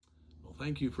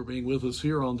thank you for being with us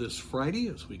here on this Friday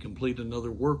as we complete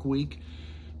another work week.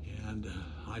 And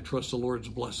I trust the Lord's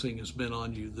blessing has been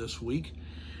on you this week.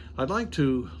 I'd like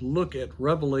to look at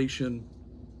Revelation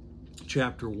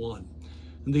chapter 1.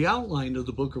 And the outline of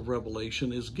the book of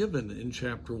Revelation is given in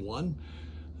chapter 1.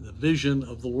 The vision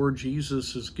of the Lord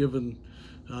Jesus is given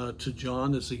to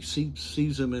John as he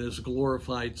sees him in his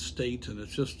glorified state, and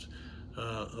it's just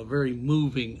a very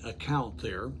moving account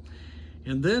there.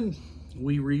 And then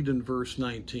we read in verse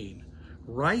 19,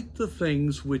 "Write the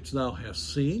things which thou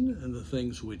hast seen, and the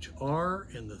things which are,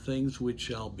 and the things which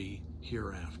shall be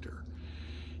hereafter."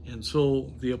 And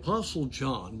so the Apostle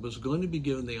John was going to be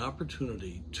given the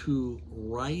opportunity to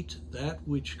write that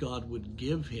which God would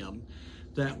give him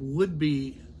that would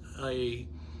be a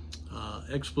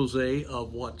expose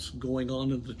of what's going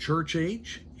on in the church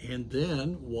age, and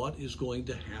then what is going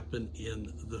to happen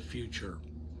in the future.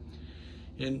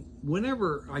 And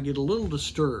whenever I get a little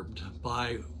disturbed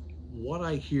by what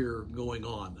I hear going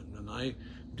on, and I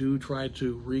do try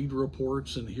to read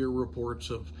reports and hear reports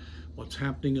of what's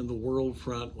happening in the world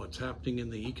front, what's happening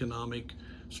in the economic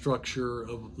structure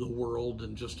of the world,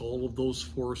 and just all of those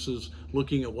forces,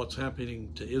 looking at what's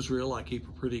happening to Israel. I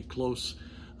keep pretty close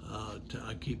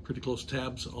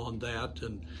tabs on that,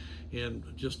 and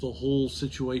just the whole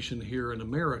situation here in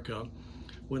America.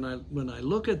 When I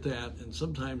look at that and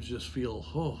sometimes just feel,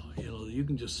 you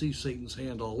can just see Satan's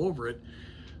hand all over it,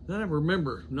 then I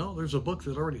remember, no, there's a book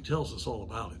that already tells us all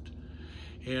about it.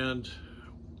 And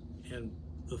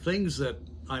the things that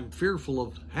I'm fearful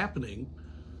of happening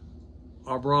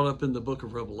are brought up in the book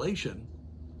of Revelation,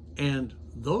 and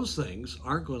those things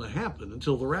aren't going to happen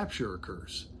until the rapture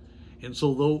occurs. And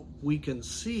so though we can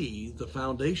see the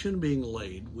foundation being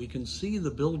laid, we can see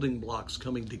the building blocks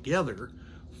coming together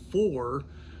for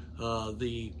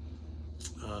the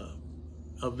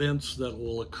events that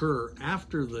will occur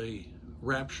after the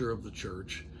rapture of the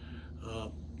church,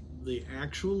 the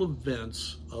actual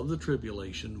events of the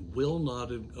tribulation will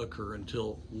not occur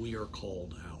until we are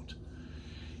called out.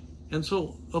 And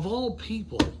so, of all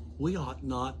people, we ought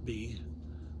not be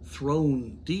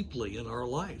thrown deeply in our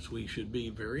lives. We should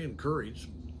be very encouraged.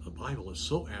 The Bible is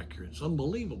so accurate. It's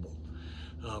unbelievable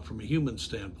from a human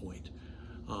standpoint.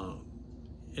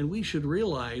 And we should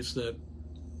realize that,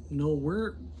 no,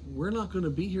 we're not going to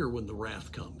be here when the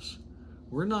wrath comes.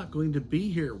 We're not going to be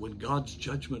here when God's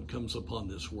judgment comes upon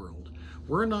this world.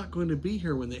 We're not going to be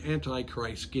here when the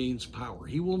Antichrist gains power.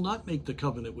 He will not make the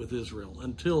covenant with Israel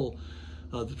until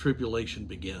the tribulation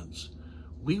begins.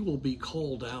 We will be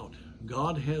called out.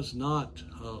 God has not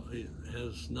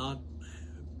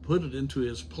put it into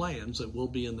his plans that we'll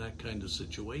be in that kind of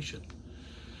situation.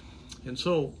 And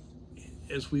so,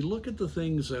 as we look at the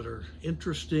things that are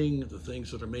interesting, the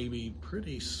things that are maybe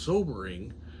pretty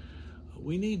sobering,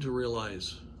 we need to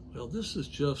realize, well, this is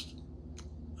just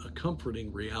a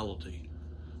comforting reality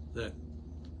that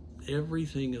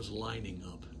everything is lining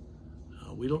up.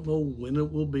 We don't know when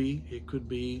it will be. It could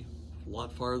be a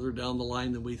lot farther down the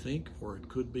line than we think, or it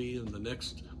could be in the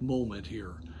next moment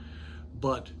here.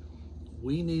 But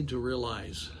we need to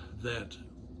realize that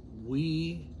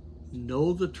we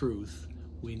know the truth,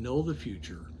 we know the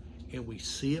future, and we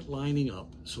see it lining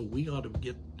up, so we ought to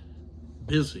get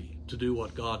busy to do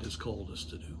what God has called us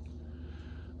to do.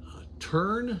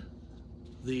 Turn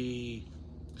the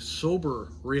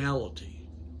sober reality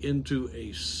into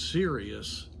a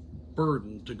serious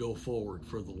burden to go forward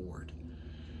for the Lord.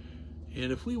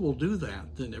 And if we will do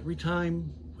that, then every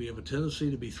time we have a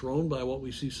tendency to be thrown by what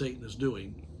we see Satan is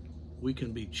doing, we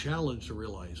can be challenged to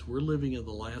realize we're living in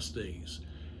the last days,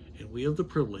 and we have the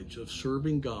privilege of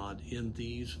serving God in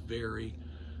these very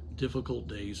difficult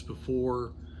days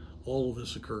before all of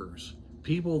this occurs.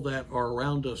 People that are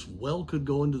around us could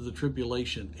go into the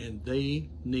tribulation, and they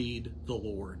need the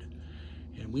Lord.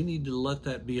 And we need to let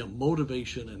that be a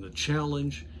motivation and a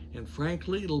challenge. And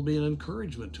frankly, it'll be an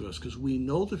encouragement to us because we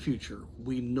know the future.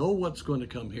 We know what's going to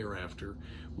come hereafter.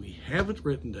 We have it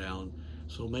written down.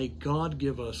 So may God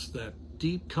give us that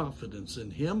deep confidence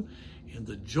in him and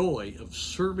the joy of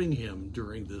serving him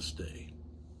during this day.